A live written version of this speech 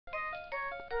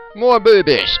More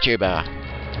boobies, tuba.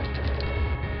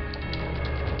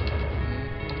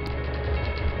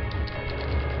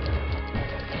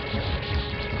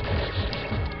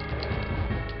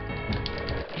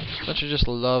 Don't you just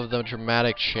love the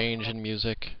dramatic change in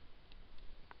music?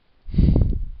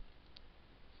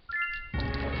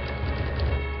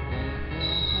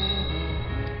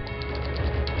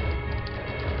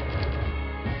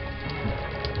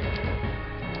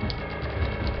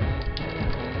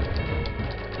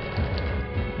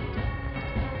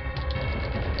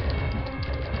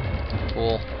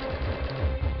 Cool.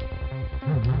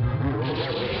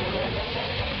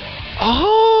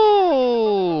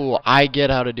 Oh! I get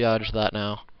how to dodge that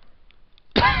now.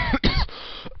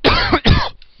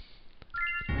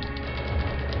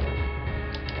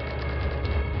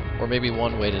 Or maybe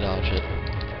one way to dodge it.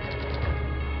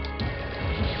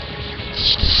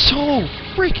 So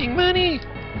freaking many!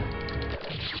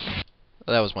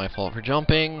 That was my fault for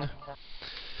jumping.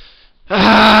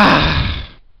 Ah!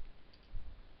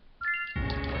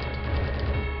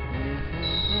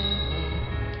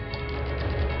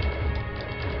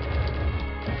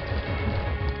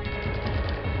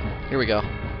 Here we go.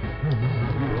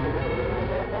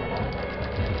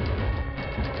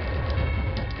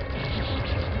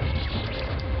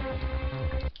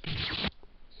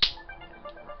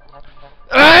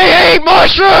 I hate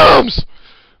mushrooms!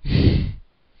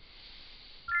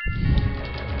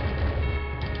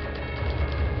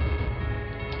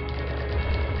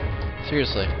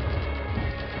 Seriously.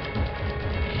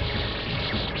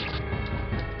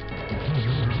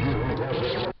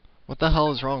 What the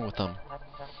hell is wrong with them?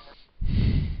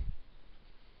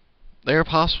 They are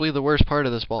possibly the worst part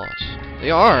of this boss.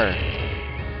 They are!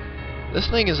 This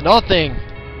thing is nothing!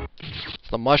 It's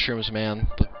the mushrooms, man.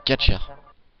 They'll get ya.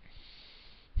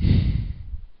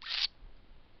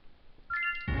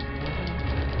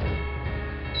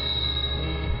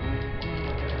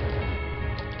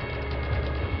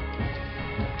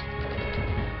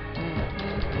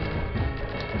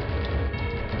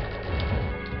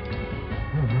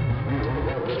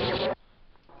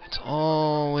 It's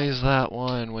always that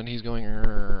one when he's going.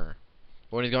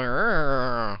 When he's going.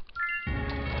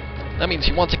 That means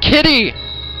he wants a kitty.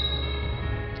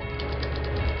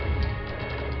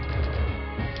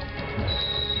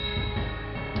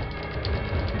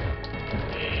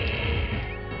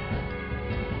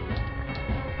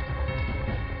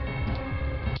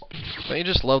 Don't you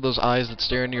just love those eyes that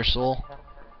stare into your soul?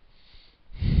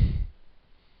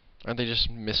 Aren't they just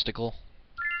mystical?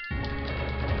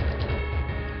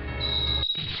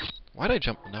 Why'd I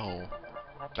jump? No.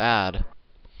 Bad.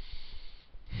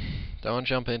 Don't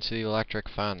jump into the electric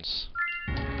fence.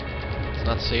 It's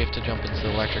not safe to jump into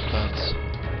the electric fence.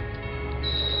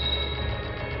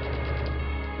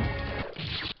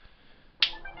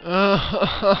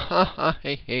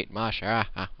 I hate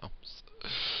mushrooms.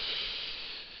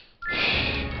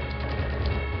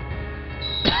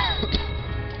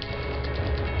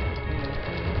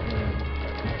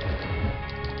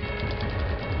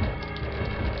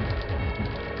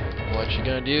 What you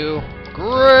gonna do?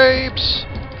 Grapes!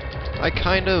 I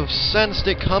kind of sensed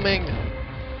it coming.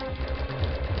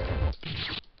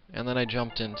 And then I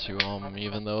jumped into him,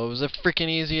 even though it was a freaking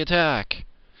easy attack.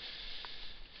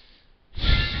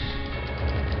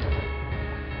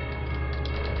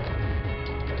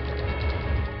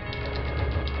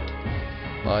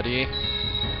 Buddy,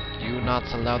 you're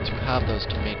not allowed to have those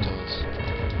tomatoes.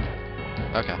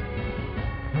 Okay.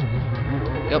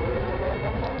 Yep.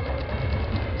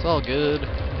 It's all good.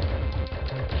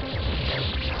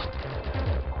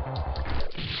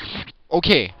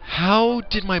 Okay, how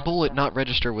did my bullet not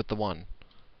register with the one?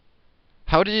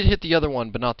 How did it hit the other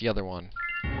one, but not the other one?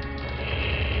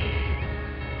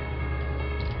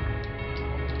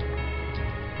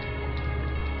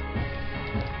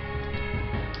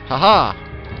 Haha!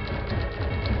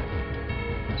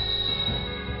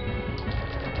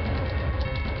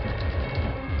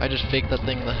 I just faked that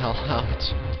thing the hell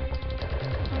out.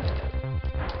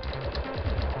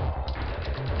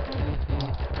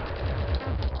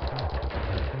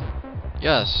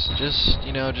 Yes, just,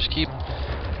 you know, just keep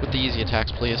with the easy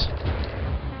attacks, please.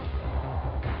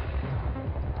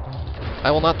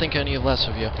 I will not think any less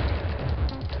of you.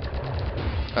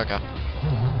 Okay.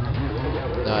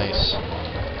 Nice.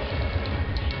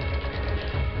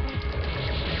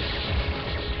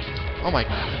 Oh my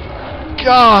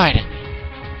god!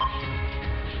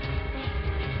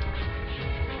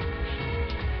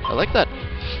 I like that.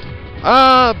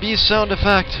 Ah, beast sound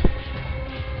effect.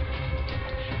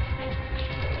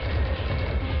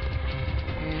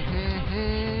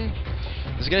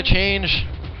 Is it gonna change?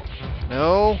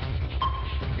 No?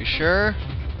 You sure?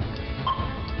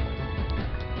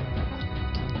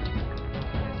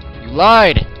 You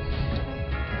lied!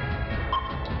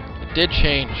 It did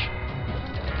change.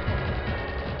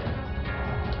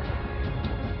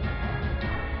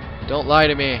 Don't lie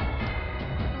to me.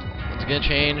 When's it gonna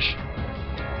change?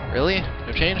 Really?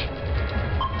 No change?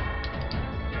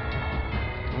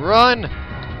 Run!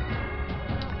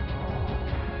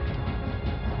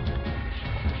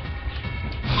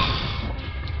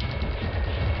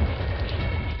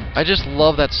 I just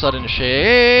love that sudden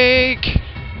shake.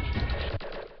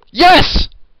 Yes!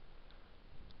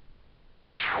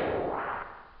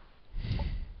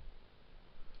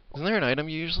 Isn't there an item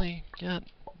you usually get?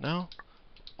 No?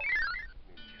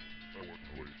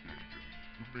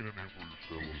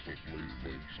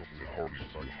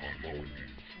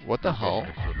 What the hell?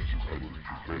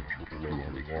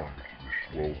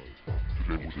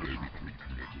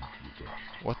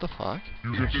 What the fuck?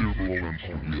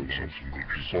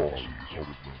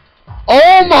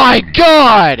 Oh my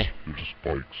god!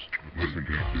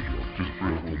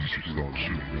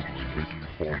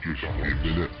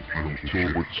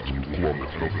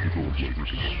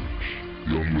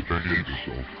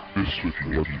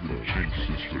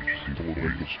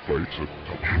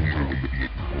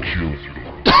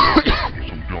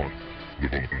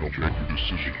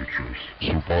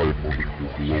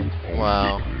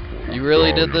 Wow. You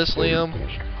really did this, Liam?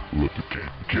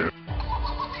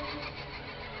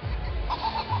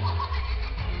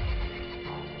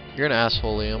 You're an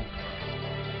asshole, Liam.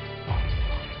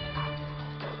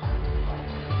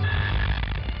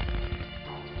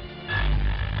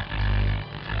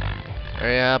 Are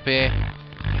you happy?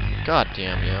 God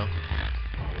damn you.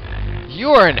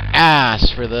 You're an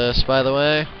ass for this, by the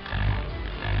way.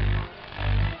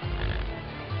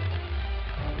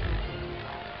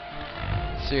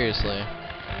 Seriously.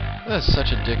 That's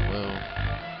such a dick move.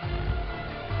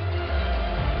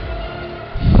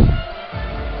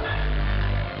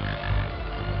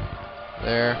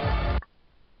 There.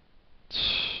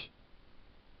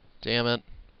 Damn it.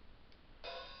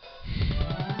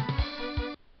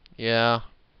 Yeah.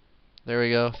 There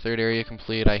we go. Third area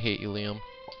complete. I hate you, Liam.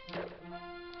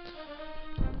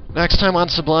 Next time on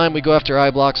Sublime, we go after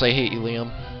I blocks. I hate you,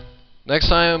 Liam. Next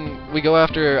time we go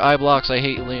after I blocks, I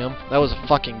hate you, Liam. That was a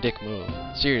fucking dick move.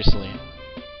 Seriously.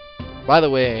 By the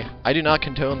way, I do not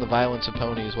condone the violence of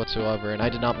ponies whatsoever, and I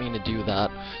did not mean to do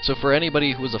that. So for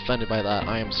anybody who was offended by that,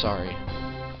 I am sorry.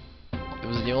 It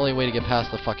was the only way to get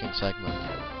past the fucking segment.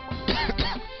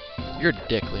 You're a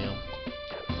dick, Liam.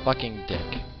 Fucking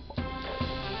dick.